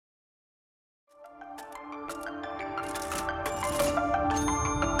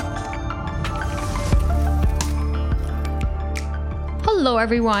Hello,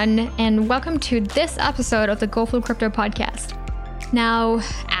 everyone, and welcome to this episode of the Go Full Crypto podcast. Now,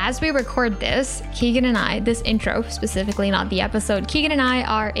 as we record this, Keegan and I, this intro specifically, not the episode, Keegan and I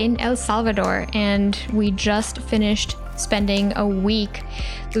are in El Salvador, and we just finished spending a week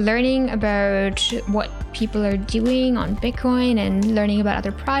learning about what people are doing on Bitcoin and learning about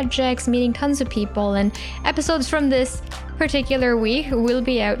other projects, meeting tons of people, and episodes from this particular week will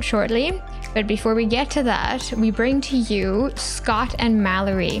be out shortly. But before we get to that, we bring to you Scott and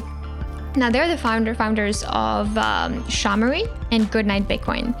Mallory. Now, they're the founders of Shamory and Goodnight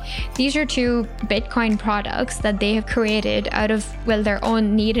Bitcoin. These are two Bitcoin products that they have created out of, well, their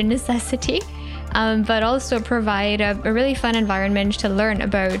own need and necessity, but also provide a really fun environment to learn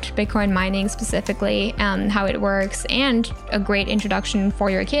about Bitcoin mining specifically, how it works, and a great introduction for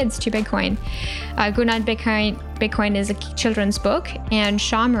your kids to Bitcoin. Goodnight Bitcoin is a children's book, and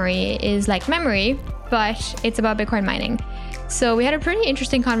Shamory is like memory, but it's about Bitcoin mining. So we had a pretty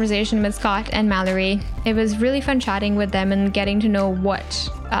interesting conversation with Scott and Mallory. It was really fun chatting with them and getting to know what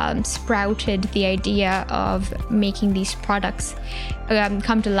sprouted the idea of making these products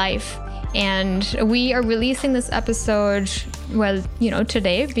come to life. And we are releasing this episode, well,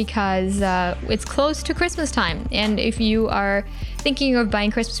 today because it's close to Christmas time. And if you are thinking of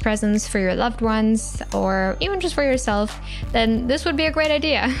buying Christmas presents for your loved ones or even just for yourself, then this would be a great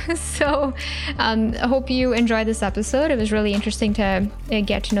idea. So I hope you enjoyed this episode. It was really interesting to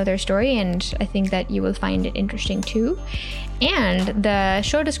get to know their story, and I think that you will find it interesting too. And the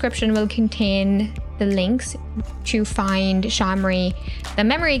show description will contain the links to find Shamory, the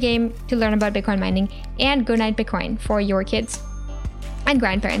memory game to learn about Bitcoin mining, and Goodnight Bitcoin for your kids and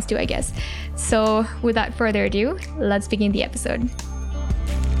grandparents too, I guess. So without further ado, let's begin the episode.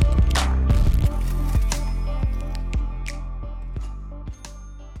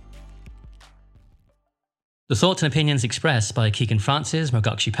 The thoughts and opinions expressed by Keegan Francis,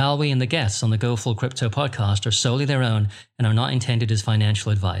 Mogakshi Palwi, and the guests on the Go Full Crypto podcast are solely their own and are not intended as financial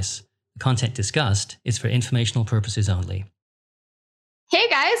advice. The content discussed is for informational purposes only. Hey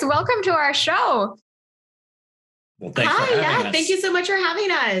guys, welcome to our show. Well, thanks for having us. Thank you so much for having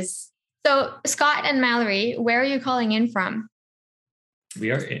us. So Scott and Mallory, where are you calling in from?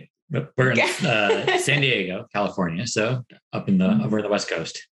 We're in San Diego, California, so over the West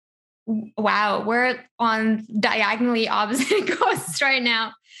Coast. Wow, we're on diagonally opposite coasts right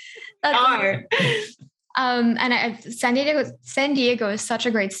now. San Diego is such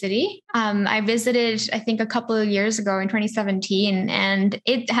a great city. I visited, I think, a couple of years ago in 2017, and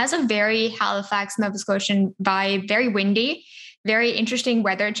it has a very Halifax, Nova Scotian vibe, very windy, very interesting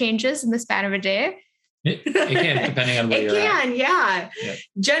weather changes in the span of a day. It can, depending on where you're at. Yeah.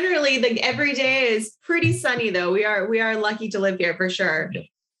 Generally, every day is pretty sunny, though. We are lucky to live here for sure. Yeah.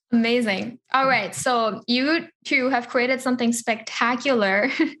 Amazing. All right. So you two have created something spectacular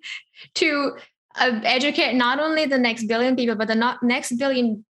to educate not only the next billion people, but the next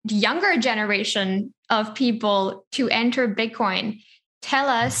billion younger generation of people to enter Bitcoin. Tell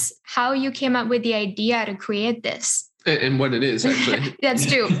us how you came up with the idea to create this. And what it is, actually. That's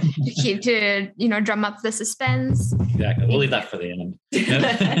true. To drum up the suspense. Exactly. We'll leave that for the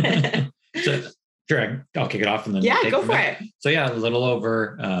end. So, sure, I'll kick it off and then go for it. So a little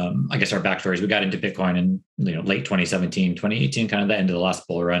over, I guess our backstories. We got into Bitcoin in late 2017, 2018, kind of the end of the last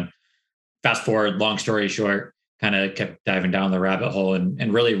bull run. Fast forward, long story short, kind of kept diving down the rabbit hole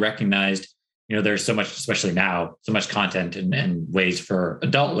and really recognized, there's so much, especially now, so much content and ways for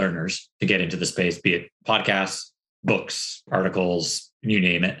adult learners to get into the space, be it podcasts, books, articles, you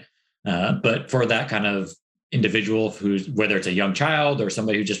name it. But for that kind of individual whether it's a young child or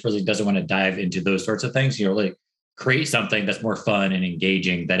somebody who just really doesn't want to dive into those sorts of things, really create something that's more fun and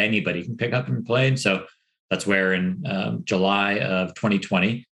engaging that anybody can pick up and play. And so that's where in July of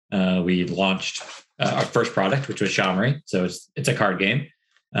 2020, we launched our first product, which was Shamory. So it's a card game.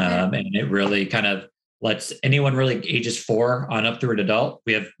 And it really kind of lets anyone really ages 4 on up through an adult.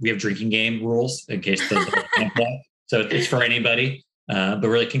 We have drinking game rules in case so it's for anybody. But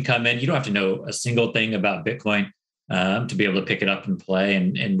really can come in. You don't have to know a single thing about Bitcoin to be able to pick it up and play.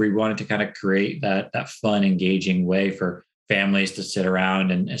 And we wanted to kind of create that fun, engaging way for families to sit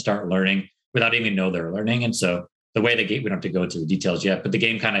around and start learning without even know they're learning. And so the way the game, we don't have to go into the details yet, but the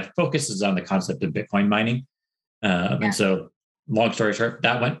game kind of focuses on the concept of Bitcoin mining. And so long story short,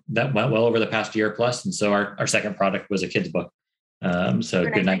 that went well over the past year plus. And so our second product was a kid's book. So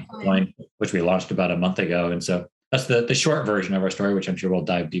Goodnight Bitcoin, which we launched about a month ago. And so that's the short version of our story, which I'm sure we'll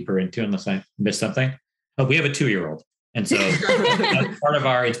dive deeper into unless I miss something. Oh, we have a 2-year-old. And so that's part of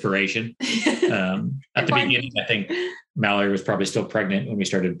our inspiration. At the beginning, I think Mallory was probably still pregnant when we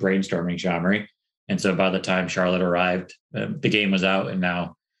started brainstorming Shamory. And so by the time Charlotte arrived, the game was out, and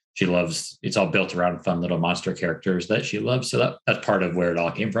now she loves, it's all built around fun little monster characters that she loves. So that's part of where it all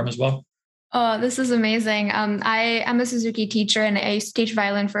came from as well. Oh, this is amazing. I am a Suzuki teacher and I used to teach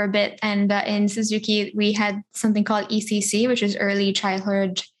violin for a bit. And in Suzuki, we had something called ECC, which is early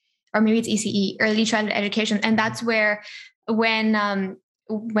childhood, or maybe it's ECE, early childhood education. And that's where when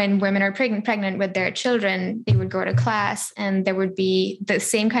women are pregnant with their children, they would go to class and there would be the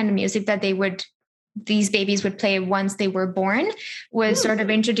same kind of music that these babies would play once they were born was sort of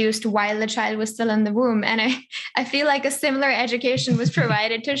introduced while the child was still in the womb. And I feel like a similar education was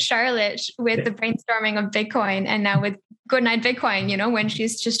provided to Charlotte with the brainstorming of Bitcoin and now with Goodnight Bitcoin, when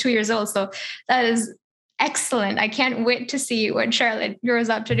she's just 2 years old. So that is excellent. I can't wait to see what Charlotte grows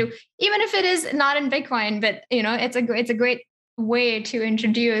up to do, even if it is not in Bitcoin, but it's a great way to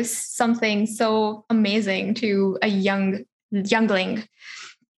introduce something so amazing to a youngling.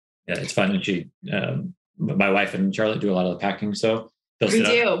 Yeah, it's fun. And my wife and Charlotte do a lot of the packing. So we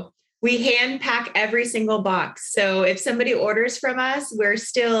do. We hand pack every single box. So if somebody orders from us, we're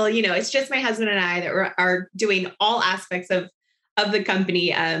still, it's just my husband and I that are doing all aspects of the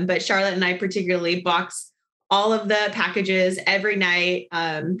company. But Charlotte and I particularly box all of the packages every night.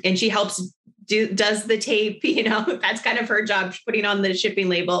 And she helps does the tape, that's kind of her job, putting on the shipping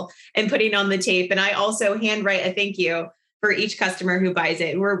label and putting on the tape. And I also handwrite a thank you for each customer who buys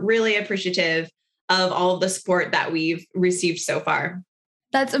it. We're really appreciative of all of the support that we've received so far.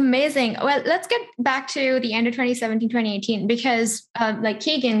 That's amazing. Well, let's get back to the end of 2017, 2018, because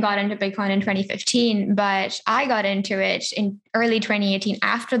Keegan got into Bitcoin in 2015, but I got into it in early 2018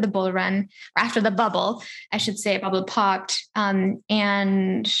 after the bull run, or after the bubble, I should say, bubble popped.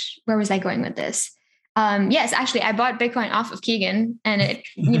 And where was I going with this? Yes, actually, I bought Bitcoin off of Keegan, and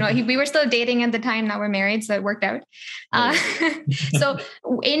we were still dating at the time. Now we're married, so it worked out. So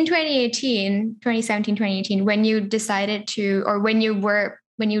in 2017, 2018, when you decided to, or when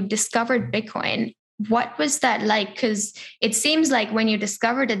you discovered Bitcoin, what was that like? Because it seems like when you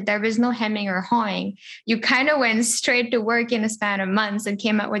discovered it, there was no hemming or hawing. You kind of went straight to work in a span of months and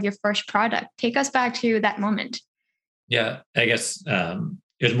came out with your first product. Take us back to that moment. Yeah, I guess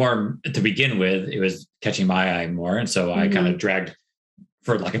it was more, to begin with, it was catching my eye more. And so I kind of dragged,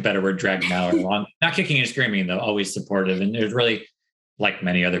 for lack of a better word, dragged Mallory along, not kicking and screaming though, always supportive. And it was really like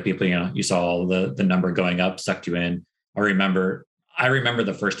many other people, you saw all the number going up, sucked you in. I remember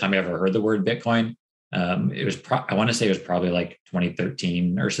the first time I ever heard the word Bitcoin. It was, I want to say it was probably like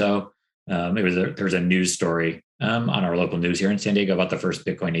 2013 or so. There was a news story on our local news here in San Diego about the first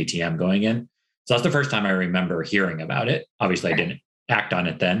Bitcoin ATM going in. So that's the first time I remember hearing about it. Obviously I didn't act on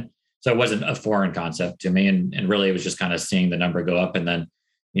it then. So it wasn't a foreign concept to me. And really it was just kind of seeing the number go up and then,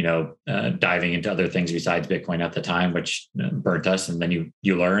 diving into other things besides Bitcoin at the time, which burnt us. And then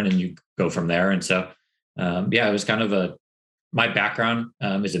you learn and you go from there. And so, it was kind of my background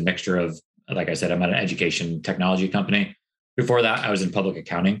is a mixture of, like I said, I'm at an education technology company. Before that, I was in public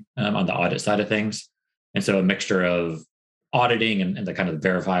accounting on the audit side of things. And so a mixture of auditing and the kind of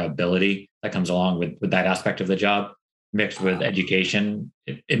verifiability that comes along with that aspect of the job, mixed with education,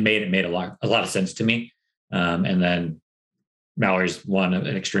 it made a lot of sense to me. And then Mallory's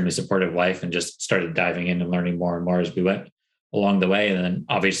an extremely supportive wife, and just started diving in and learning more and more as we went along the way. And then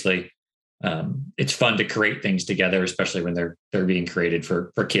obviously it's fun to create things together, especially when they're being created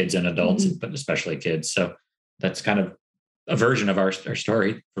for kids and adults, but especially kids. So that's kind of a version of our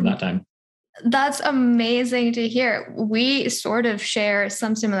story from that time. That's amazing to hear. We sort of share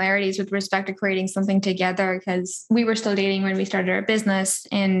some similarities with respect to creating something together, because we were still dating when we started our business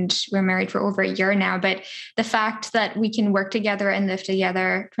and we're married for over a year now. But the fact that we can work together and live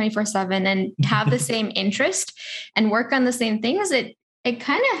together 24/7 and have the same interest and work on the same things, it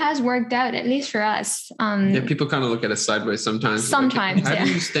kind of has worked out, at least for us. People kind of look at us sideways sometimes. Sometimes, how do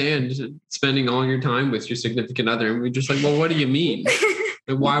you stand spending all your time with your significant other? And we're just like, well, what do you mean?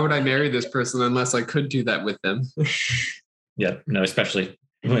 And why would I marry this person unless I could do that with them? Yeah, no, especially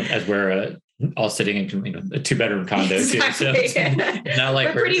as we're all sitting in a 2-bedroom condo. Exactly. Too, so not like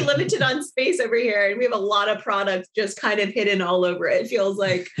we're pretty limited on space over here, and we have a lot of products just kind of hidden all over it. It feels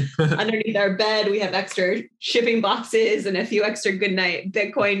like underneath our bed we have extra shipping boxes and a few extra Goodnight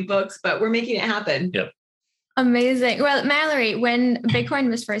Bitcoin books, but we're making it happen. Yep. Amazing. Well, Mallory, when Bitcoin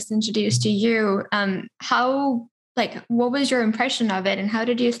was first introduced to you, what was your impression of it, and how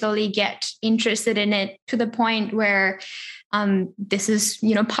did you slowly get interested in it to the point where this is,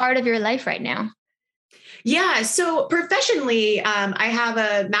 part of your life right now? Yeah. So professionally, I have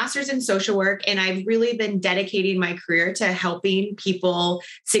a master's in social work, and I've really been dedicating my career to helping people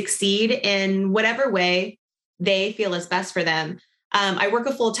succeed in whatever way they feel is best for them. I work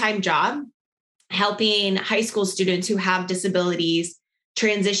a full-time job. helping high school students who have disabilities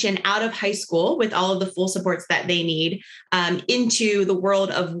transition out of high school with all of the full supports that they need into the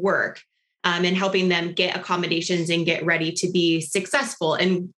world of work, and helping them get accommodations and get ready to be successful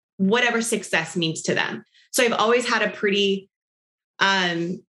and whatever success means to them. So I've always had a pretty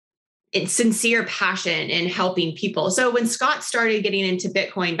sincere passion in helping people. So when Scott started getting into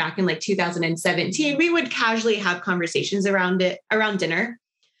Bitcoin back in like 2017, we would casually have conversations around it around dinner.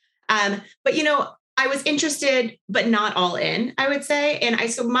 But I was interested, but not all in, I would say.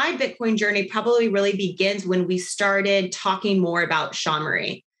 So my Bitcoin journey probably really begins when we started talking more about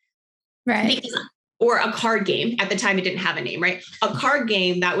Shawnmarie. Right. Or a card game. At the time, it didn't have a name, right? A card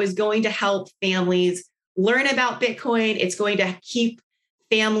game that was going to help families learn about Bitcoin. It's going to keep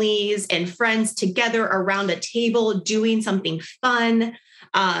families and friends together around a table doing something fun,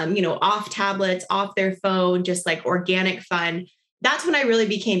 off tablets, off their phone, just like organic fun. That's when I really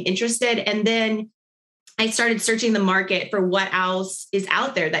became interested. And then I started searching the market for what else is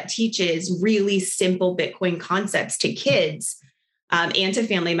out there that teaches really simple Bitcoin concepts to kids and to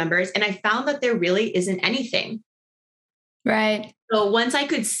family members. And I found that there really isn't anything. Right. So once I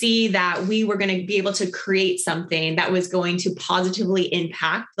could see that we were going to be able to create something that was going to positively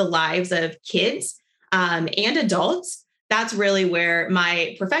impact the lives of kids and adults, that's really where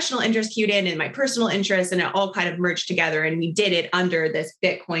my professional interest cued in and my personal interest, and it all kind of merged together. And we did it under this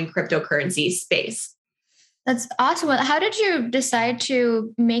Bitcoin cryptocurrency space. That's awesome. Well, how did you decide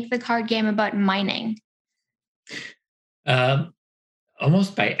to make the card game about mining?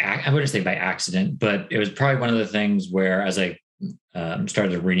 Almost I wouldn't say by accident, but it was probably one of the things where as I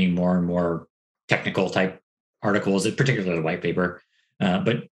started reading more and more technical type articles, particularly the white paper,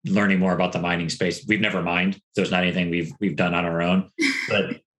 but learning more about the mining space. We've never mined, so it's not anything we've done on our own.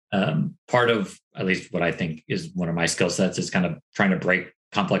 But part of at least what I think is one of my skill sets is kind of trying to break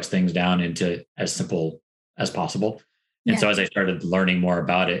complex things down into as simple as possible. And so as I started learning more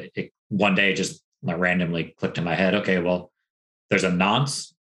about it, one day just randomly clicked in my head, okay, well, there's a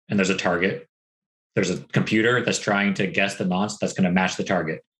nonce and there's a target. There's a computer that's trying to guess the nonce that's going to match the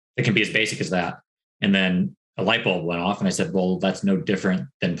target. It can be as basic as that. And then a light bulb went off and I said, well, that's no different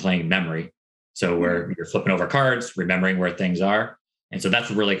than playing memory. So where you're flipping over cards, remembering where things are. And so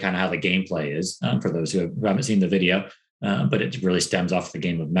that's really kind of how the gameplay is for those who haven't seen the video, but it really stems off the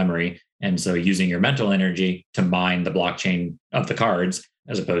game of memory. And so using your mental energy to mine the blockchain of the cards,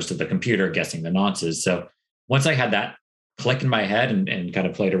 as opposed to the computer guessing the nonces. So once I had that click in my head and kind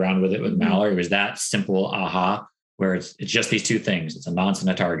of played around with it with Mallory, it was that simple aha, where it's just these two things. It's a nonce and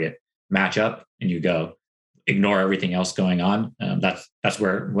a target. Match up and you go. Ignore everything else going on. That's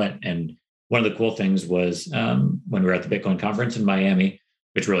where it went. And one of the cool things was when we were at the Bitcoin conference in Miami,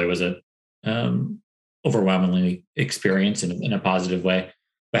 which really was a overwhelmingly experience in a positive way,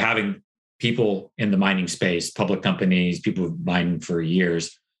 but having people in the mining space, public companies, people who've mined for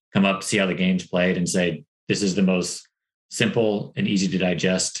years, come up, see how the game's played and say, this is the most simple and easy to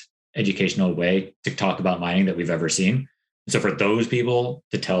digest educational way to talk about mining that we've ever seen. So for those people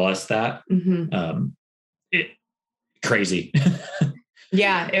to tell us that, crazy.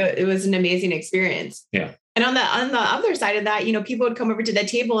 Yeah, it was an amazing experience. Yeah. And on the other side of that, people would come over to the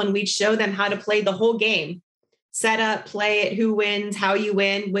table and we'd show them how to play the whole game, set up, play it, who wins, how you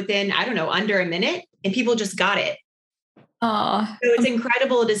win within, under a minute. And people just got it. Oh, so it's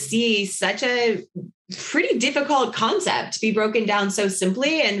incredible to see such a pretty difficult concept be broken down so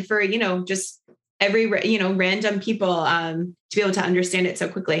simply, and for, just every, random people to be able to understand it so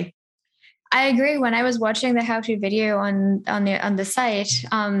quickly. I agree. When I was watching the how-to video on the site,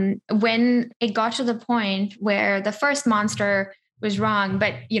 when it got to the point where the first monster was wrong,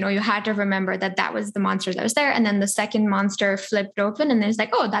 but you had to remember that was the monster that was there, and then the second monster flipped open, and then it's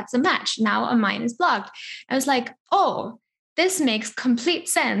like, oh, that's a match. Now a mine is blocked. I was like, oh, this makes complete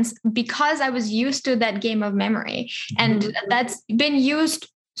sense because I was used to that game of memory, and that's been used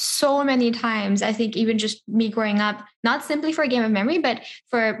so many times. I think even just me growing up, not simply for a game of memory, but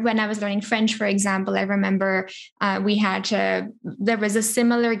for when I was learning French, for example. I remember there was a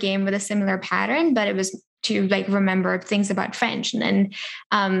similar game with a similar pattern, but it was to remember things about French. And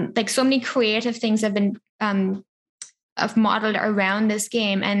then so many creative things have been modeled around this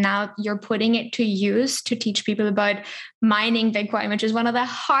game. And now you're putting it to use to teach people about mining Bitcoin, which is one of the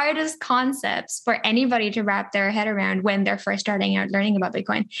hardest concepts for anybody to wrap their head around when they're first starting out learning about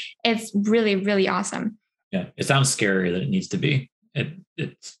Bitcoin. It's really, really awesome. Yeah. It sounds scarier than it needs to be.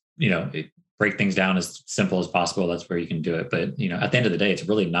 It's break things down as simple as possible. That's where you can do it. But, at the end of the day, it's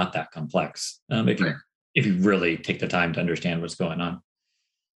really not that complex. If you really take the time to understand what's going on.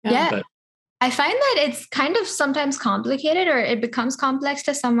 Yeah. But I find that it's kind of sometimes complicated, or it becomes complex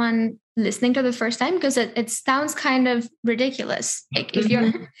to someone listening to the first time, because it sounds kind of ridiculous. Like if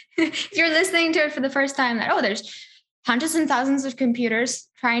you're if you're listening to it for the first time, that there's hundreds and thousands of computers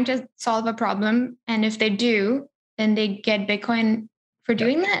trying to solve a problem, and if they do, then they get Bitcoin for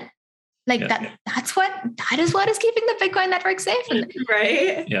doing that. Like that is what is keeping the Bitcoin network safe.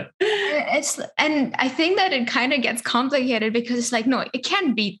 Right. Yeah. And I think that it kind of gets complicated because it's like, no, it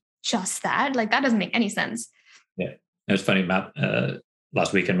can't be just that. Like that doesn't make any sense. Yeah. It was funny, Matt,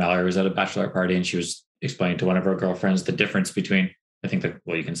 last weekend, Mallory was at a bachelorette party and she was explaining to one of her girlfriends the difference between, I think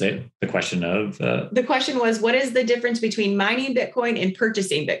you can say it, the question of... the question was, what is the difference between mining Bitcoin and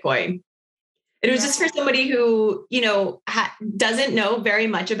purchasing Bitcoin? It was just for somebody who, doesn't know very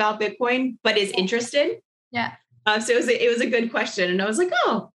much about Bitcoin, but is interested. Yeah. So it was a good question. And I was like,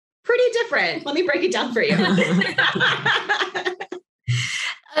 oh, pretty different. Let me break it down for you.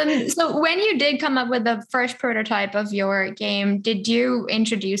 So when you did come up with the first prototype of your game, did you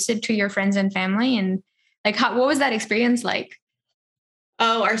introduce it to your friends and family? And like, what was that experience like?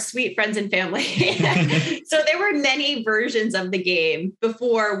 Oh, our sweet friends and family. So there were many versions of the game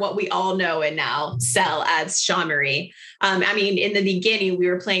before what we all know and now sell as Shamory. In the beginning, we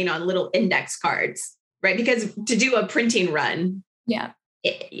were playing on little index cards, right? Because to do a printing run,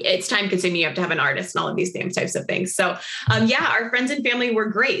 it's time consuming. You have to have an artist and all of these types of things. So our friends and family were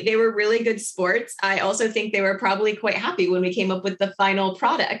great. They were really good sports. I also think they were probably quite happy when we came up with the final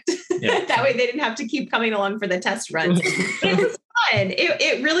product. Yeah. That way they didn't have to keep coming along for the test runs. It was fun.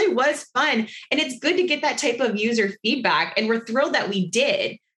 It really was fun. And it's good to get that type of user feedback. And we're thrilled that we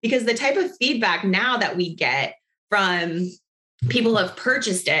did, because the type of feedback now that we get from people who have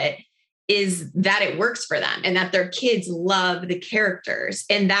purchased it is that it works for them and that their kids love the characters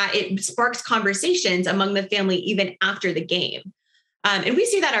and that it sparks conversations among the family even after the game. And we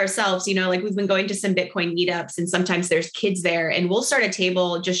see that ourselves, like we've been going to some Bitcoin meetups and sometimes there's kids there and we'll start a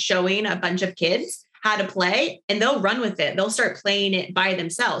table just showing a bunch of kids how to play and they'll run with it. They'll start playing it by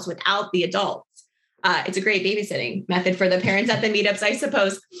themselves without the adults. It's a great babysitting method for the parents at the meetups, I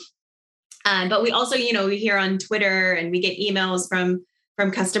suppose. But we also, we hear on Twitter and we get emails from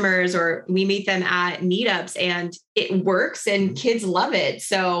customers or we meet them at meetups and it works and kids love it.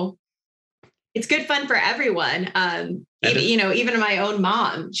 So it's good fun for everyone. Even my own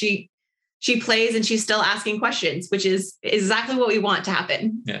mom, she plays and she's still asking questions, which is exactly what we want to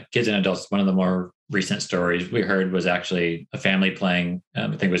happen. Yeah. Kids and adults. One of the more recent stories we heard was actually a family playing. I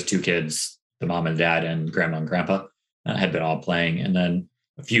think it was two kids, the mom and dad and grandma and grandpa had been all playing. And then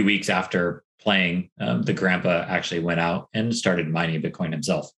a few weeks after playing, the grandpa actually went out and started mining Bitcoin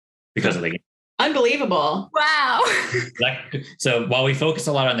himself because of the game. Unbelievable. Wow. So while we focus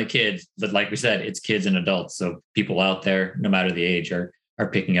a lot on the kids, but like we said, it's kids and adults. So people out there, no matter the age, are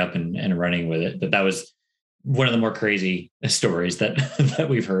picking up and running with it. But that was one of the more crazy stories that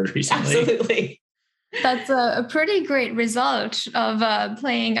we've heard recently. Absolutely. That's a pretty great result of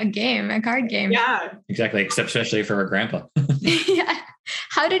playing a card game. Yeah, exactly. Especially for a grandpa. Yeah.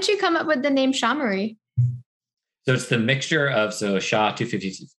 How did you come up with the name Shamory? So it's the mixture of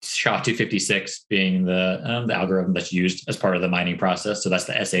SHA-256 being the algorithm that's used as part of the mining process. So that's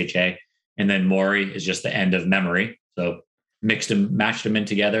the SHA. And then Mori is just the end of memory. So matched them in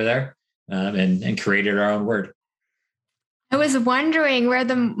together there and created our own word. I was wondering where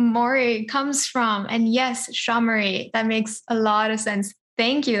the Mori comes from. And yes, Shamory, that makes a lot of sense.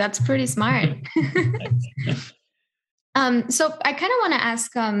 Thank you. That's pretty smart. So I kind of want to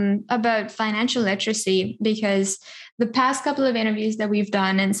ask about financial literacy, because the past couple of interviews that we've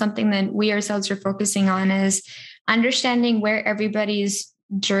done and something that we ourselves are focusing on is understanding where everybody's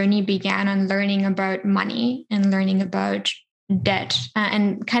journey began on learning about money and learning about debt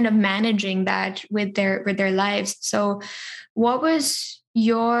and kind of managing that with their lives. So what was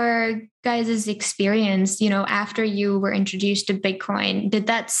your guys' experience, after you were introduced to Bitcoin? Did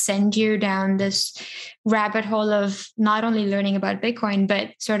that send you down this rabbit hole of not only learning about Bitcoin,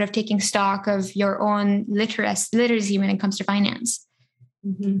 but sort of taking stock of your own literacy when it comes to finance?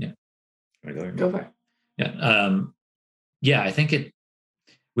 Mm-hmm. Yeah. Go for it. Yeah. I think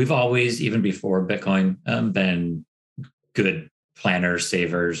we've always, even before Bitcoin, been good planners,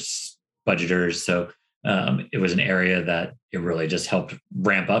 savers, budgeters. So it was an area that it really just helped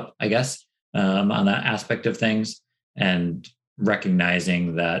ramp up, I guess, on that aspect of things, and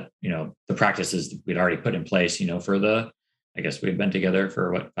recognizing that, the practices that we'd already put in place, I guess we've been together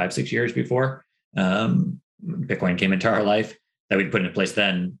for 5-6 years before Bitcoin came into our life, that we'd put in place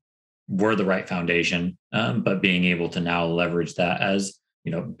then were the right foundation. But being able to now leverage that as,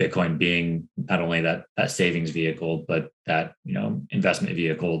 Bitcoin being not only that savings vehicle, but that, investment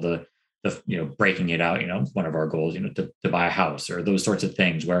vehicle, the the breaking it out, one of our goals, to buy a house or those sorts of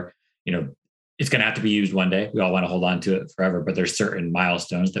things where, it's going to have to be used one day. We all want to hold on to it forever, but there's certain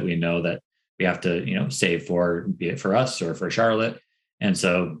milestones that we know that we have to, save for, be it for us or for Charlotte. And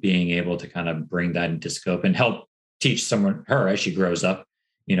so being able to kind of bring that into scope and help teach her as she grows up,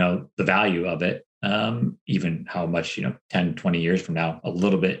 the value of it, even how much, 10, 20 years from now, a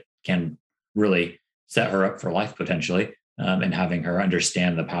little bit can really set her up for life potentially, and having her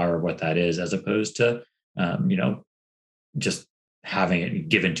understand the power of what that is, as opposed to, just having it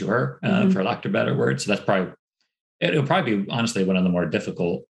given to her, for lack of a better word. So it'll probably be honestly one of the more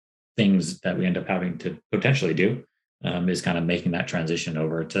difficult things that we end up having to potentially do, is kind of making that transition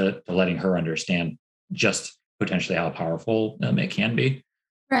over to letting her understand just potentially how powerful it can be.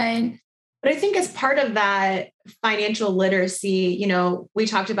 Right. But I think as part of that financial literacy, we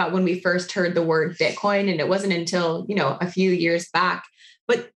talked about when we first heard the word Bitcoin, and it wasn't until, a few years back.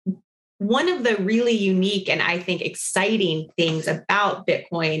 But one of the really unique and I think exciting things about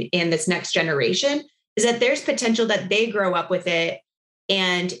Bitcoin and this next generation is that there's potential that they grow up with it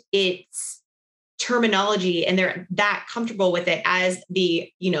and its terminology, and they're that comfortable with it as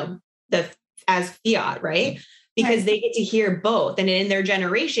as fiat, right? Because they get to hear both. And in their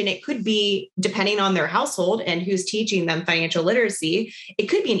generation, it could be, depending on their household and who's teaching them financial literacy, it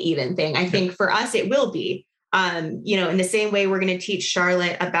could be an even thing. I think for us, it will be, in the same way we're going to teach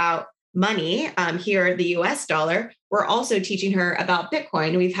Charlotte about money, here, the US dollar, we're also teaching her about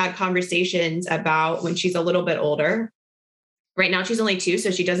Bitcoin. We've had conversations about when she's a little bit older. Right now, she's only 2,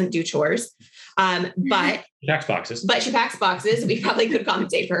 so she doesn't do chores. But she packs boxes. We probably could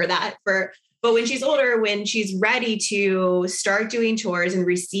compensate for that. But when she's older, when she's ready to start doing chores and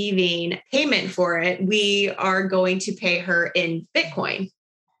receiving payment for it, we are going to pay her in Bitcoin.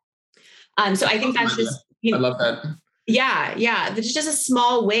 So I think that's just, I love that. Yeah. There's just a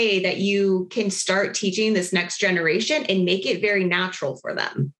small way that you can start teaching this next generation and make it very natural for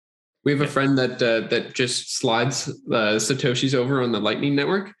them. We have a friend that just slides Satoshis over on the Lightning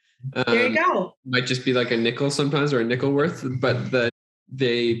Network. There you go. Might just be like a nickel sometimes, or a nickel worth, but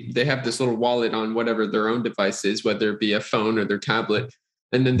they have this little wallet on whatever their own device is, whether it be a phone or their tablet,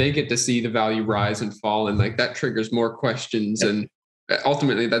 and then they get to see the value rise and fall, and like that triggers more questions. And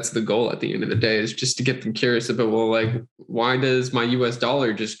ultimately that's the goal at the end of the day, is just to get them curious about, well, like, why does my US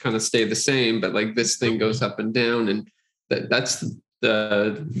dollar just kind of stay the same, but like this thing goes up and down? And that's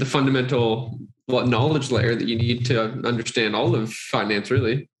the fundamental knowledge layer that you need to understand all of finance,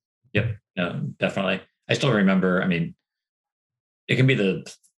 really. Yep. Definitely. I still remember, it can be the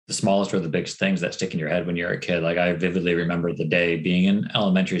smallest or the biggest things that stick in your head when you're a kid. Like, I vividly remember the day being in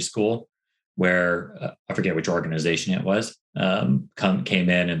elementary school where I forget which organization it was, came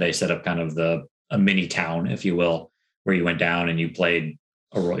in and they set up kind of a mini town, if you will, where you went down and you played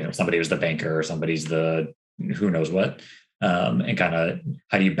a role. Somebody was the banker or somebody's the who knows what, and kind of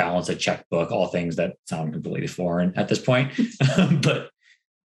how do you balance a checkbook, all things that sound completely foreign at this point. But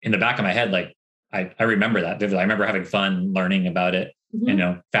in the back of my head, like, I remember that vividly. I remember having fun learning about it.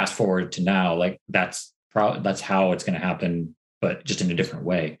 Mm-hmm. Fast forward to now, like that's how it's going to happen, but just in a different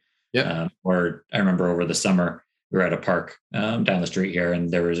way. Yeah. Or I remember over the summer, we were at a park down the street here, and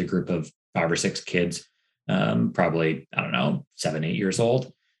there was a group of 5 or 6 kids, probably, I don't know, 7, 8 years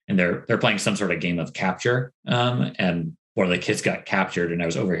old. And they're playing some sort of game of capture. And one of the kids got captured, and I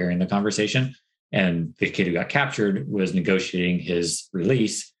was overhearing the conversation. And the kid who got captured was negotiating his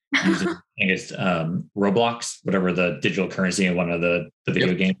release using, I think it's Roblox, whatever the digital currency in one of the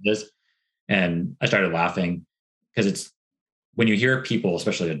video games is. And I started laughing because it's when you hear people,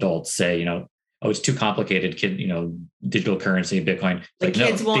 especially adults, say, oh, it's too complicated, kid, digital currency, Bitcoin. Like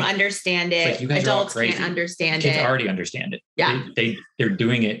kids won't understand it. Like, adults can't understand it. Kids already understand it. Yeah. They're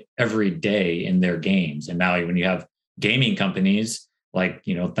doing it every day in their games. And now when you have gaming companies like,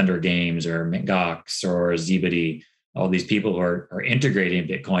 Thunder Games or McGox or Zebedee, all these people who are integrating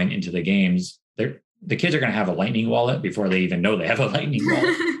Bitcoin into the games, the kids are going to have a Lightning wallet before they even know they have a Lightning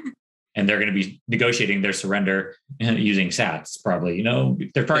wallet. And they're going to be negotiating their surrender using sats, probably.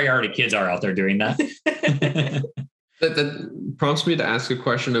 There probably already kids are out there doing that. That prompts me to ask a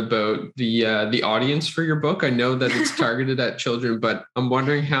question about the audience for your book. I know that it's targeted at children, but I'm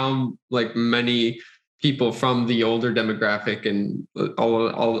wondering how many people from the older demographic, and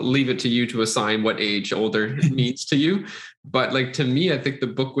I'll leave it to you to assign what age older means to you. But to me, I think the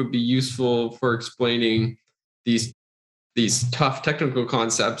book would be useful for explaining these tough technical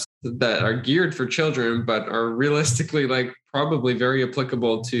concepts that are geared for children, but are realistically probably very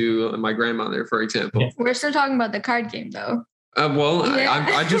applicable to my grandmother, for example. We're still talking about the card game, though.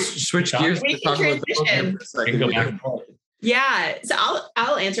 I just switched gears to talk about the book. We can go back and forth. Yeah. So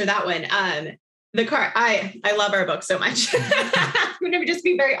I'll answer that one. I love our book so much. I'm going to just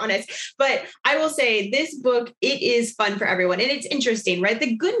be very honest, but I will say this book, it is fun for everyone. And it's interesting, right?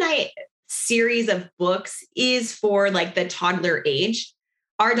 The Goodnight series of books is for like the toddler age.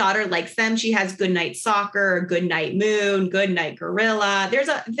 Our daughter likes them. She has Goodnight Soccer, Goodnight Moon, Goodnight Gorilla.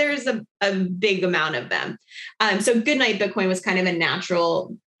 There's a big amount of them. So Goodnight Bitcoin was kind of a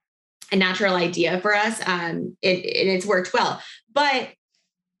natural idea for us. And it's worked well, but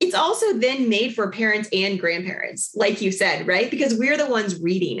it's also then made for parents and grandparents, like you said, right? Because we're the ones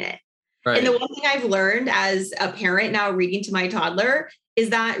reading it. Right. And the one thing I've learned as a parent now reading to my toddler is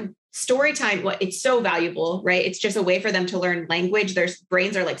that story time, it's so valuable, right? It's just a way for them to learn language. Their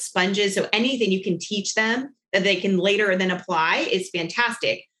brains are like sponges. So anything you can teach them that they can later then apply is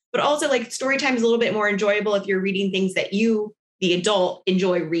fantastic. But also like story time is a little bit more enjoyable if you're reading things that you, the adult,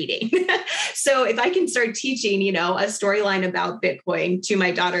 enjoy reading. So if I can start teaching, a storyline about Bitcoin to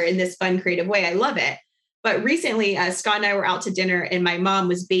my daughter in this fun, creative way, I love it. But recently, Scott and I were out to dinner and my mom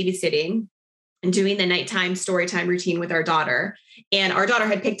was babysitting and doing the nighttime storytime routine with our daughter. And our daughter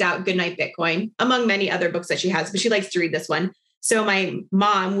had picked out Goodnight Bitcoin, among many other books that she has, but she likes to read this one. So my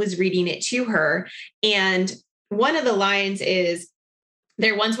mom was reading it to her. And one of the lines is,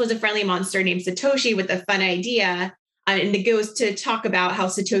 there once was a friendly monster named Satoshi with a fun idea. And it goes to talk about how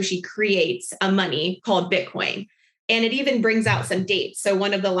Satoshi creates a money called Bitcoin. And it even brings out some dates. So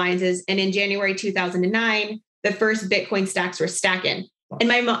one of the lines is, and in January 2009, the first Bitcoin stacks were stacking. And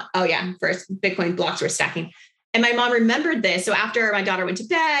my mom, first Bitcoin blocks were stacking. And my mom remembered this. So after my daughter went to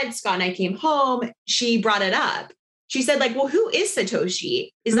bed, Scott and I came home, she brought it up. She said, like, well, who is Satoshi?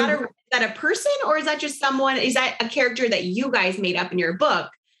 Is that a person, or is that just someone? Is that a character that you guys made up in your book?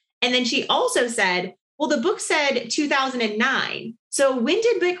 And then she also said, well, the book said 2009. So when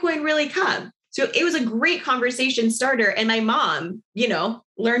did Bitcoin really come? So it was a great conversation starter. And my mom,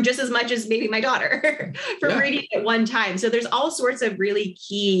 learned just as much as maybe my daughter from reading it one time. So there's all sorts of really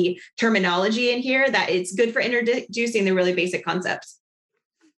key terminology in here that it's good for introducing the really basic concepts.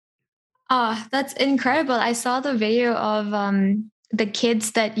 Oh, that's incredible. I saw the video of the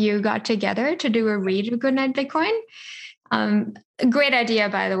kids that you got together to do a read of Goodnight Bitcoin. Great idea,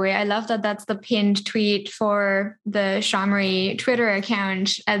 by the way. I love that that's the pinned tweet for the Shamri Twitter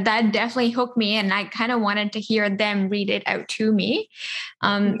account. That definitely hooked me, and I kind of wanted to hear them read it out to me.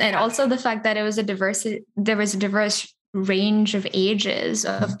 And also the fact that there was a diverse range of ages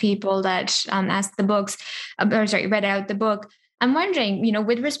of people that asked the books, read out the book. I'm wondering,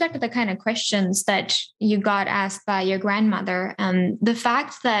 with respect to the kind of questions that you got asked by your grandmother, the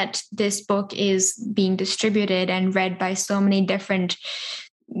fact that this book is being distributed and read by so many different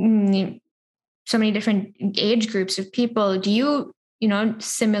age groups of people, do you,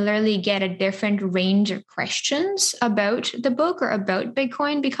 similarly get a different range of questions about the book or about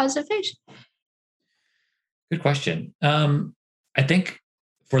Bitcoin because of it? Good question. I think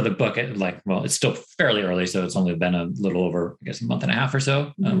for the book, it's still fairly early, so it's only been a little over, I guess, a month and a half or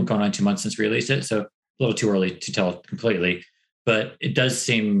so, going on 2 months since we released it. So a little too early to tell completely, but it does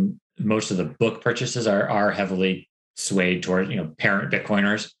seem most of the book purchases are heavily swayed toward, parent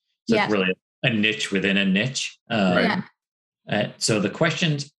Bitcoiners. So it's really a niche within a niche. So the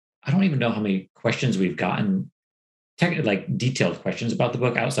questions, I don't even know how many questions we've gotten, detailed questions about the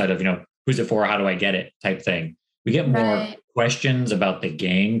book outside of, who's it for? How do I get it? Type thing. We get more questions about the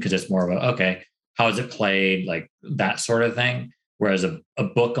game because it's more of how is it played? Like that sort of thing. Whereas a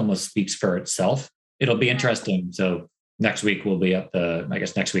book almost speaks for itself. It'll be interesting. So next week we'll be at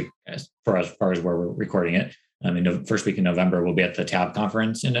next week, as far as where we're recording it. In the first week in November, we'll be at the TAB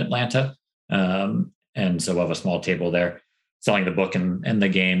conference in Atlanta. And so we'll have a small table there selling the book and the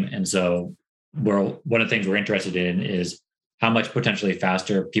game. And so one of the things we're interested in is how much potentially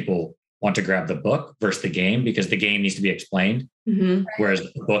faster people want to grab the book versus the game, because the game needs to be explained, whereas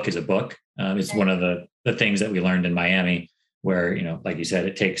the book is a book. It's one of the things that we learned in Miami, where, like you said,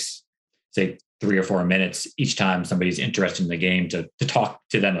 it takes, say, 3 or 4 minutes each time somebody's interested in the game to talk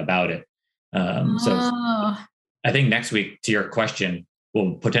to them about it. So I think next week, to your question,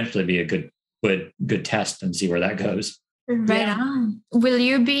 will potentially be a good test and see where that goes. Right on. Will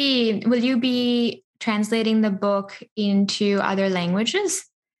you be translating the book into other languages?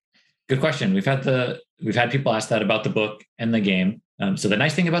 Good question. We've had people ask that about the book and the game. So the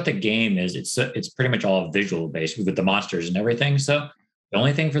nice thing about the game is it's pretty much all visual based with the monsters and everything. So the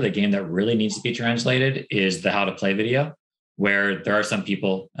only thing for the game that really needs to be translated is the how to play video, where there are some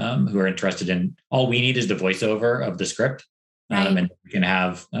people who are interested in, all we need is the voiceover of the script. And we can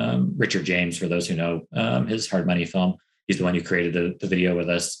have Richard James, for those who know his Hard Money film. He's the one who created the video with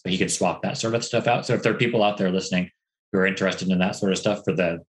us, but he can swap that sort of stuff out. So if there are people out there listening who are interested in that sort of stuff for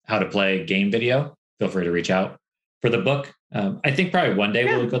the how to play game video, feel free to reach out. For the book, I think probably one day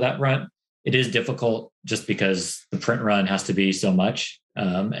we'll go that run. It is difficult just because the print run has to be so much.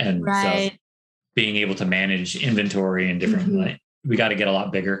 And so being able to manage inventory and different, like, we got to get a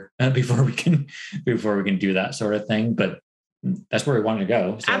lot bigger before we can do that sort of thing. But that's where we want to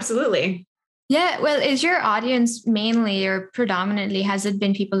go. So. Absolutely. Yeah. Well, is your audience mainly or predominantly, has it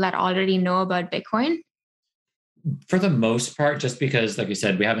been people that already know about Bitcoin? For the most part, just because, like you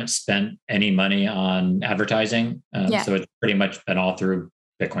said, we haven't spent any money on advertising. So it's pretty much been all through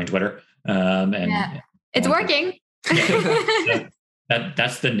Bitcoin Twitter. It's working. So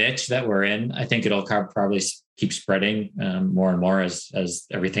that's the niche that we're in. I think it'll probably keep spreading more and more as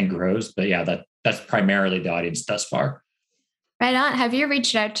everything grows. But yeah, that's primarily the audience thus far. Right on. Have you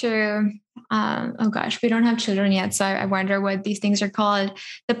reached out to, we don't have children yet, so I wonder what these things are called.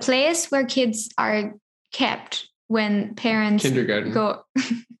 The place where kids are kept when parents kindergarten go.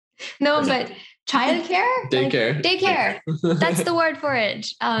 No, but childcare? Daycare. Daycare. That's the word for it.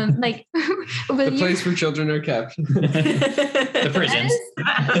 The place where children are kept. The prisons.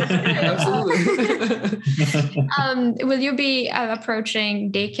 Absolutely. Will you be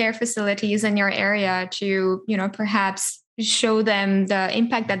approaching daycare facilities in your area to, perhaps show them the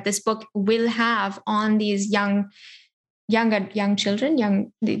impact that this book will have on these young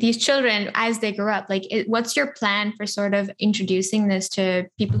children, these children as they grow up? Like, what's your plan for sort of introducing this to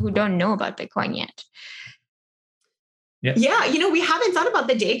people who don't know about Bitcoin yet? Yeah. We haven't thought about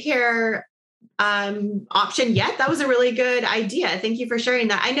the daycare option yet. That was a really good idea. Thank you for sharing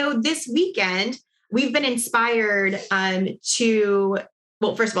that. I know this weekend we've been inspired first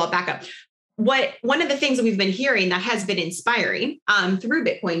of all, back up. One of the things that we've been hearing that has been inspiring through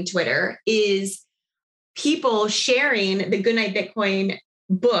Bitcoin Twitter is people sharing the Goodnight Bitcoin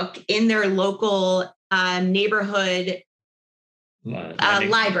book in their local neighborhood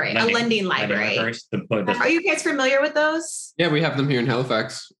library, a lending library. Are you guys familiar with those? Yeah, we have them here in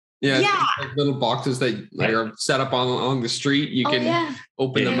Halifax. Yeah. Like little boxes that are set up along the street. You can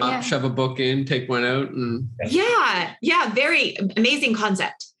open them up, shove a book in, take one out. And very amazing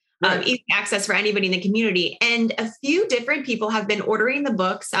concept. Easy access for anybody in the community. And a few different people have been ordering the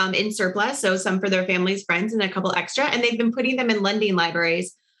books in surplus. So some for their families, friends, and a couple extra. And they've been putting them in lending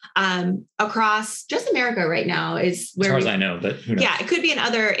libraries across just America right now is where, as far as I know, but who knows? Yeah, it could be in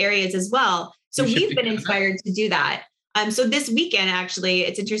other areas as well. So we've been inspired to do that. So this weekend, actually,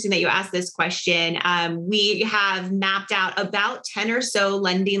 it's interesting that you asked this question. We have mapped out about 10 or so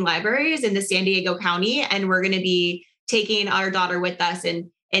lending libraries in the San Diego County, and we're going to be taking our daughter with us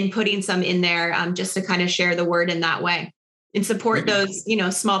and putting some in there just to kind of share the word in that way and support those,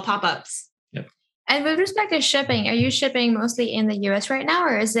 small pop-ups. Yep. And with respect to shipping, are you shipping mostly in the US right now,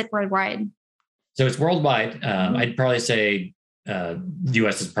 or is it worldwide? So it's worldwide. I'd probably say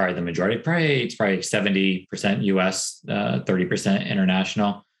US is probably the majority. It's probably 70% US, 30%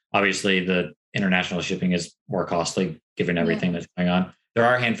 international. Obviously, the international shipping is more costly given everything that's going on. There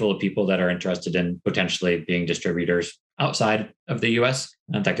are a handful of people that are interested in potentially being distributors outside of the US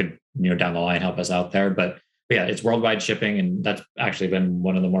that could, down the line help us out there. But yeah, it's worldwide shipping. And that's actually been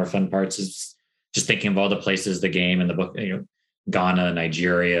one of the more fun parts is just thinking of all the places the game and the book, Ghana,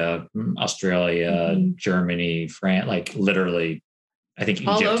 Nigeria, Australia, Germany, France, like literally, I think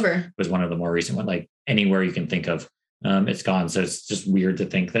all Egypt over was one of the more recent ones, like anywhere you can think of, it's gone. So it's just weird to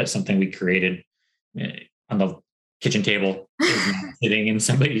think that something we created on the kitchen table is sitting in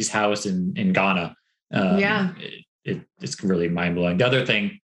somebody's house in Ghana. It's really mind blowing. The other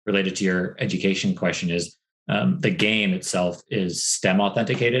thing related to your education question is the game itself is STEM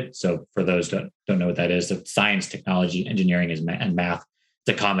authenticated. So for those that don't know what that is, it's science, technology, engineering, and math.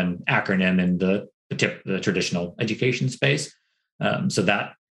 It's a common acronym in the traditional education space. So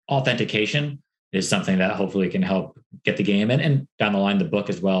that authentication is something that hopefully can help get the game and down the line, the book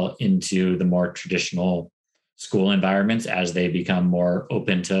as well, into the more traditional school environments as they become more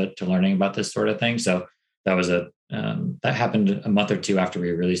open to learning about this sort of thing. So that was that happened a month or two after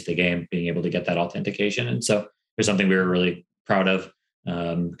we released the game, being able to get that authentication. And so there's something we were really proud of,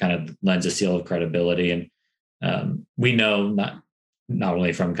 kind of lends a seal of credibility. And we know not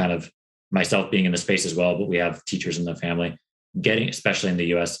only from kind of myself being in the space as well, but we have teachers in the family especially in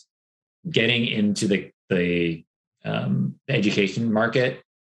the US, getting into the education market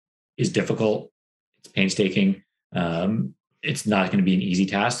is difficult. It's painstaking. It's not going to be an easy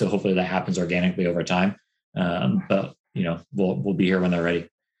task. So hopefully that happens organically over time. But we'll be here when they're ready.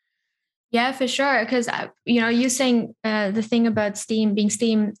 Yeah, for sure. Because you saying the thing about Steam being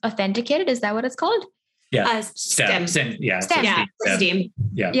Steam authenticated, is that what it's called? Yeah. STEM. STEM. Yeah. STEM. Yeah, STEAM.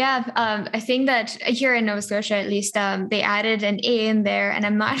 Yeah, I think that here in Nova Scotia, at least, they added an A in there, and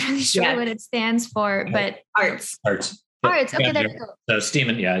I'm not really sure what it stands for, but Arts. Arts. Okay, there you go. So STEAM,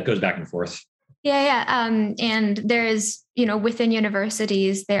 it goes back and forth. Yeah. And there is, within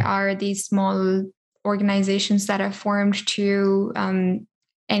universities, there are these small organizations that are formed to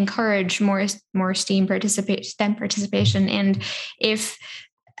encourage more STEM participation. And if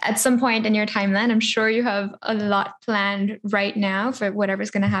at some point in your timeline, I'm sure you have a lot planned right now for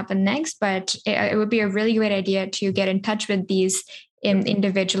whatever's going to happen next, but it would be a really great idea to get in touch with these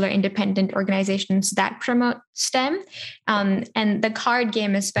individual or independent organizations that promote STEM. And the card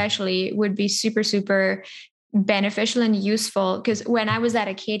game especially would be super, super beneficial and useful, because when I was at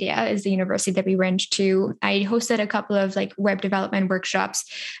Acadia, is the university that we went to, I hosted a couple of web development workshops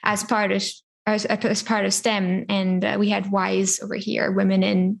as part of STEM, and we had WISE over here, women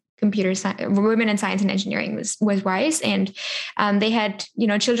in science and engineering was WISE, and they had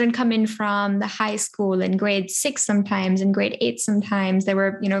children come in from the high school in grade 6 sometimes, and grade 8 sometimes. There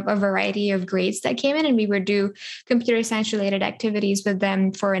were a variety of grades that came in, and we would do computer science related activities with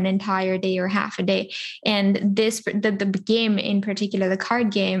them for an entire day or half a day. And the game in particular, the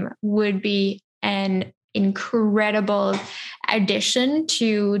card game, would be an incredible addition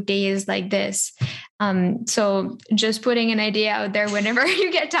to days like this. So just putting an idea out there whenever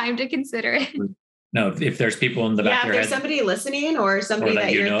you get time to consider it. No, if there's people in the back of your your head, head, somebody listening or somebody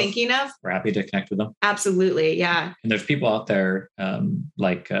that you're thinking of, we're happy to connect with them. Absolutely. Yeah. And there's people out there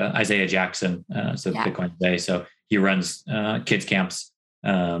like Isaiah Jackson, Bitcoin Today. So he runs kids camps,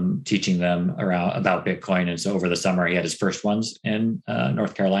 teaching them about Bitcoin. And so over the summer, he had his first ones in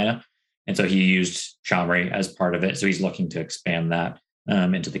North Carolina. And so he used Shamri as part of it. So he's looking to expand that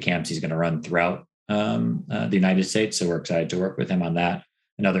into the camps he's going to run throughout the United States. So we're excited to work with him on that.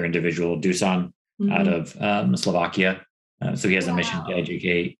 Another individual, Dusan, out of Slovakia. So he has a mission to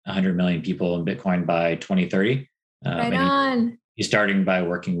educate 100 million people in Bitcoin by 2030. Right on. He's starting by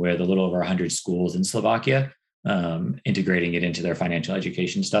working with a little over 100 schools in Slovakia, integrating it into their financial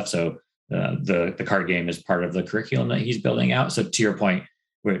education stuff. So the card game is part of the curriculum that he's building out. So to your point,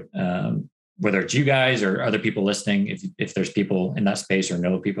 whether it's you guys or other people listening, if there's people in that space or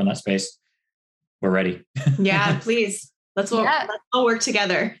know people in that space, we're ready. Yeah, please. Let's all work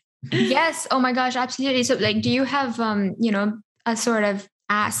together. Yes. Oh my gosh, absolutely. So do you have, a sort of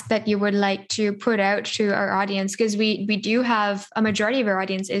ask that you would like to put out to our audience? Because we do have a majority of our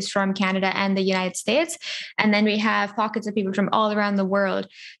audience is from Canada and the United States. And then we have pockets of people from all around the world.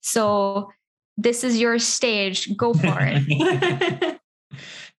 So this is your stage. Go for it.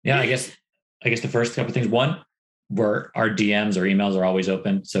 Yeah, I guess the first couple of things. One, our DMs or emails are always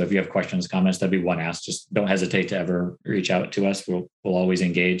open. So if you have questions, comments, that'd be one ask. Just don't hesitate to ever reach out to us. We'll always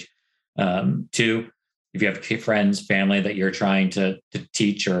engage. Two, if you have friends, family that you're trying to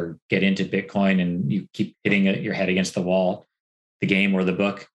teach or get into Bitcoin and you keep hitting your head against the wall, the game or the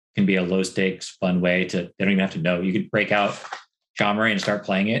book can be a low stakes, fun way they don't even have to know. You could break out Shamri and start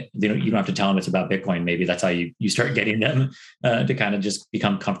playing it. You don't have to tell them it's about Bitcoin. Maybe that's how you start getting them to kind of just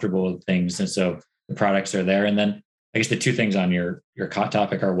become comfortable with things. And so the products are there. And then I guess the two things on your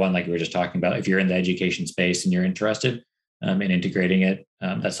topic are, one, like we were just talking about, if you're in the education space and you're interested in integrating it,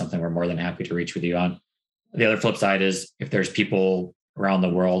 that's something we're more than happy to reach with you on. The other flip side is if there's people around the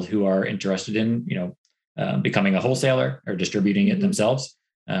world who are interested in, becoming a wholesaler or distributing it themselves,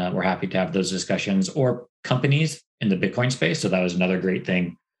 we're happy to have those discussions, or companies in the Bitcoin space. So that was another great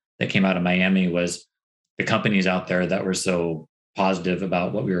thing that came out of Miami, was the companies out there that were so positive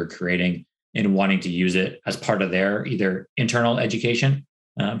about what we were creating and wanting to use it as part of their either internal education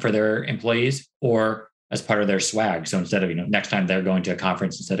for their employees or as part of their swag. So instead of, next time they're going to a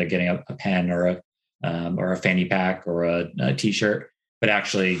conference, instead of getting a pen or a fanny pack or a t-shirt, but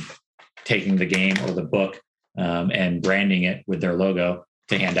actually taking the game or the book and branding it with their logo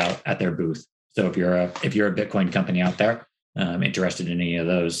to hand out at their booth. So if you're a Bitcoin company out there interested in any of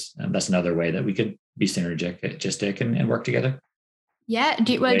those, that's another way that we could be synergistic and work together. Yeah.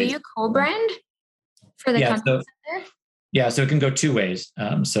 Do you co-brand for the companies out there? So it can go two ways.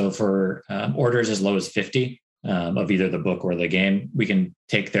 So for orders as low as 50 of either the book or the game, we can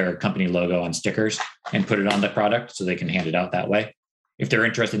take their company logo on stickers and put it on the product so they can hand it out that way. If they're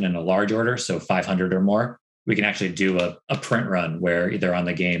interested in a large order, so 500 or more, we can actually do a print run where either on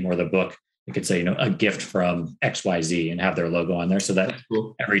the game or the book, it could say, a gift from XYZ and have their logo on there, so that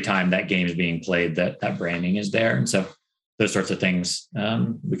every time that game is being played, that branding is there. And so those sorts of things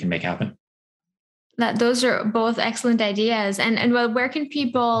we can make happen. Those are both excellent ideas. And well, where can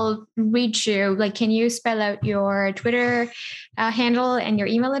people reach you? Like, can you spell out your Twitter handle and your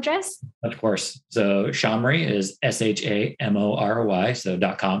email address? Of course. So Shamroy is SHAMORY, so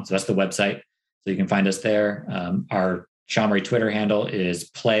 .com. So that's the website. So you can find us there. Our Shamroy Twitter handle is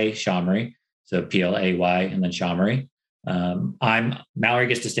Play Shamroy, so PLAY and then Shamroy. Mallory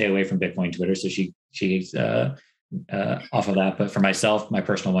gets to stay away from Bitcoin Twitter, so she's off of that. But for myself, my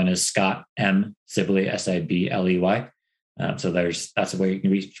personal one is Scott M. Sibley, SIBLEY. So that's the way you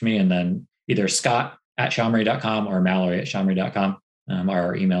can reach me. And then either Scott at Shamroy.com or Mallory at Shamroy.com are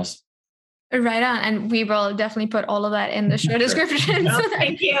our emails. Right on. And we will definitely put all of that in the show description. Oh,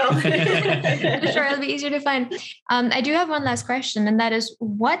 thank you. I'm sure it'll be easier to find. I do have one last question, and that is,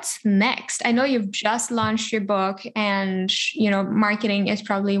 what's next? I know you've just launched your book, and marketing is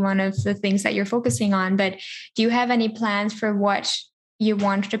probably one of the things that you're focusing on, but do you have any plans for what you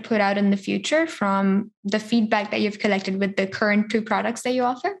want to put out in the future from the feedback that you've collected with the current 2 products that you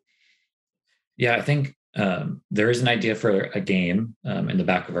offer? Yeah, I think there is an idea for a game in the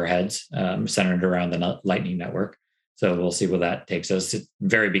back of our heads centered around the Lightning Network. So we'll see where that takes us. It's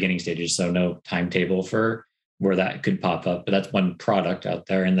very beginning stages, so no timetable for where that could pop up. But that's one product out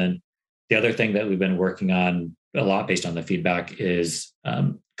there. And then the other thing that we've been working on a lot based on the feedback is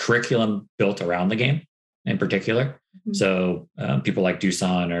curriculum built around the game in particular. Mm-hmm. So people like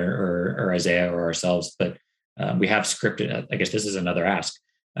Dusan or Isaiah or ourselves, but we have scripted, I guess this is another ask.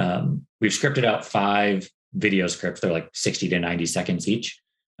 We've scripted out 5 video scripts. They're like 60 to 90 seconds each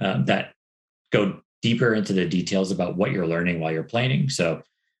that go deeper into the details about what you're learning while you're playing. So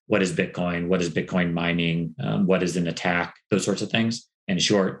what is Bitcoin? What is Bitcoin mining? What is an attack? Those sorts of things. And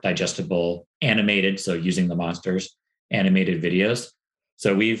short, digestible, animated. So using the monsters, animated videos.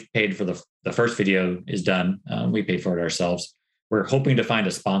 So we've paid for the first video is done. We paid for it ourselves. We're hoping to find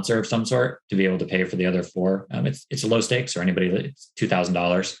a sponsor of some sort to be able to pay for the other 4. It's low stakes, or anybody. It's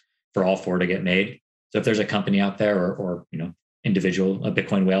 $2,000 for all 4 to get made. So if there's a company out there, or individual, a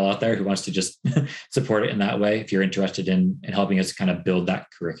Bitcoin whale out there who wants to just support it in that way, if you're interested in helping us kind of build that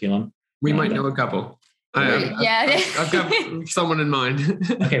curriculum, we might know a couple. I've got someone in mind.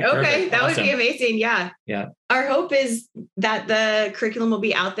 Okay, that would be amazing. Yeah. Yeah. Our hope is that the curriculum will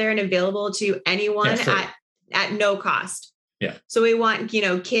be out there and available to anyone at no cost. Yeah. So we want,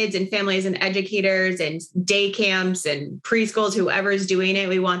 kids and families and educators and day camps and preschools, whoever's doing it,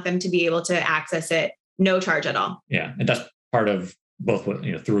 we want them to be able to access it, no charge at all. Yeah. And that's part of both what,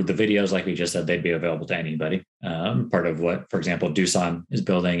 through the videos, like we just said, they'd be available to anybody. Part of what, for example, Dusan is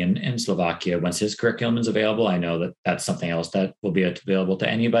building in Slovakia. Once his curriculum is available, I know that that's something else that will be available to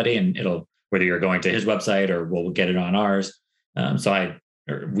anybody, and whether you're going to his website or we'll get it on ours.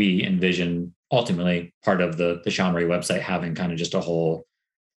 We envision ultimately part of the Shamroy website having kind of just a whole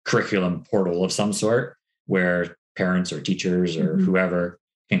curriculum portal of some sort where parents or teachers or whoever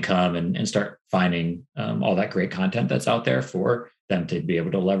can come and start finding all that great content that's out there for them to be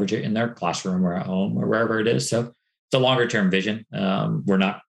able to leverage it in their classroom or at home or wherever it is. So it's a longer term vision. We're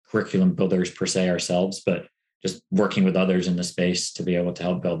not curriculum builders per se ourselves, but just working with others in the space to be able to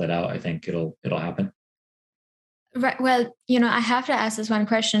help build it out. I think it'll happen. Right. Well, I have to ask this one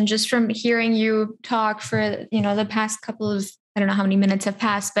question just from hearing you talk for, the past couple of, I don't know how many minutes have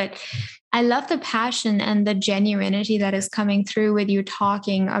passed, but I love the passion and the genuinity that is coming through with you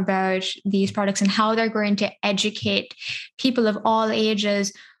talking about these products and how they're going to educate people of all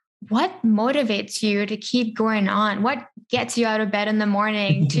ages. What motivates you to keep going on? What gets you out of bed in the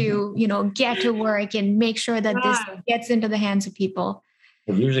morning to, get to work and make sure that this gets into the hands of people?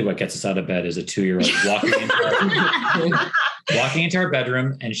 Well, usually what gets us out of bed is a 2-year-old walking into our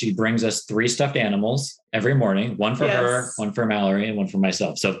bedroom, and she brings us 3 stuffed animals every morning, one for her, one for Mallory, and one for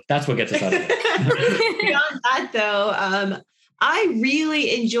myself. So that's what gets us out of bed. Beyond that, though, I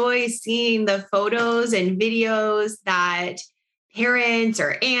really enjoy seeing the photos and videos that parents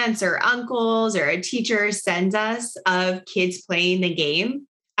or aunts or uncles or a teacher sends us of kids playing the game.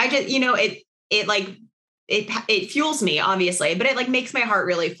 I just, it fuels me, obviously, but it makes my heart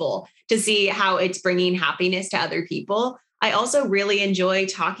really full to see how it's bringing happiness to other people. I also really enjoy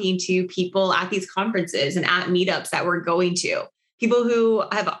talking to people at these conferences and at meetups that we're going to. People who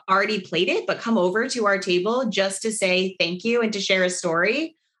have already played it, but come over to our table just to say thank you and to share a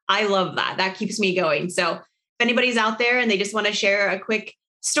story. I love that. That keeps me going. So if anybody's out there and they just want to share a quick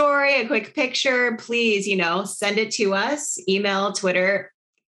story, a quick picture, please, send it to us, email, Twitter.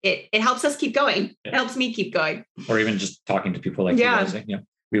 It helps us keep going. It helps me keep going. Or even just talking to people like you guys.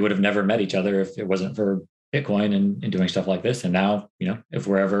 We would have never met each other if it wasn't for Bitcoin and doing stuff like this. And now, if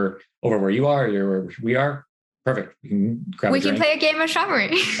we're ever over where you are, you're where we are, perfect. We can grab We a can drink. play a game of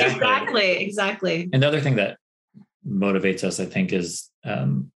Shamrock. Exactly. And the other thing that motivates us, I think, is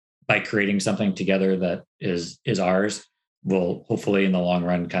by creating something together that is ours, will hopefully in the long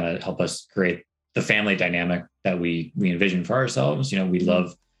run kind of help us create the family dynamic that we envision for ourselves.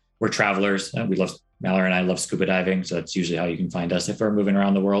 We're travelers. Mallory and I love scuba diving. So that's usually how you can find us if we're moving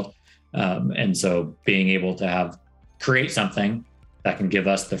around the world. And so being able to create something that can give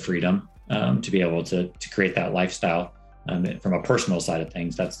us the freedom to be able to create that lifestyle from a personal side of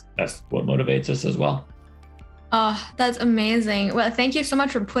things, that's what motivates us as well. Oh, that's amazing. Well, thank you so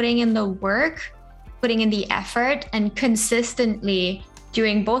much for putting in the work, putting in the effort, and consistently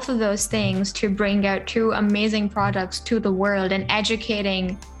doing both of those things to bring out 2 amazing products to the world and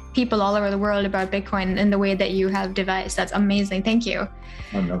educating people all over the world about Bitcoin in the way that you have devised. That's amazing. Thank you.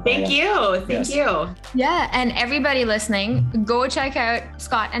 Oh, no Thank you. Thank you. Yeah. And everybody listening, go check out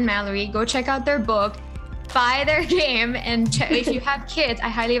Scott and Mallory. Go check out their book, buy their game, and if you have kids, I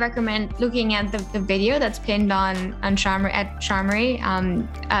highly recommend looking at the video that's pinned on Shamrock at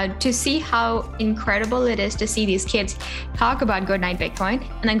Shamrock to see how incredible it is to see these kids talk about Goodnight Bitcoin,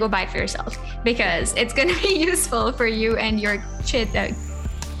 and then go buy it for yourself, because it's going to be useful for you and your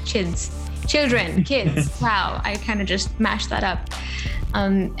kids. Wow, I kind of just mashed that up.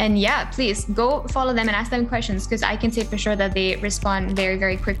 And yeah, please go follow them and ask them questions, because I can say for sure that they respond very,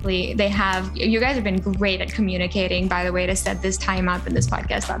 very quickly. You guys have been great at communicating, by the way, to set this time up and this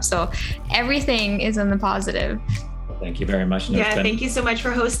podcast up. So everything is in the positive. Well, thank you very much. Thank you so much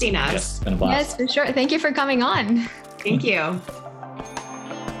for hosting us. Yes, it's been a blast. Yes, for sure. Thank you for coming on. Thank you.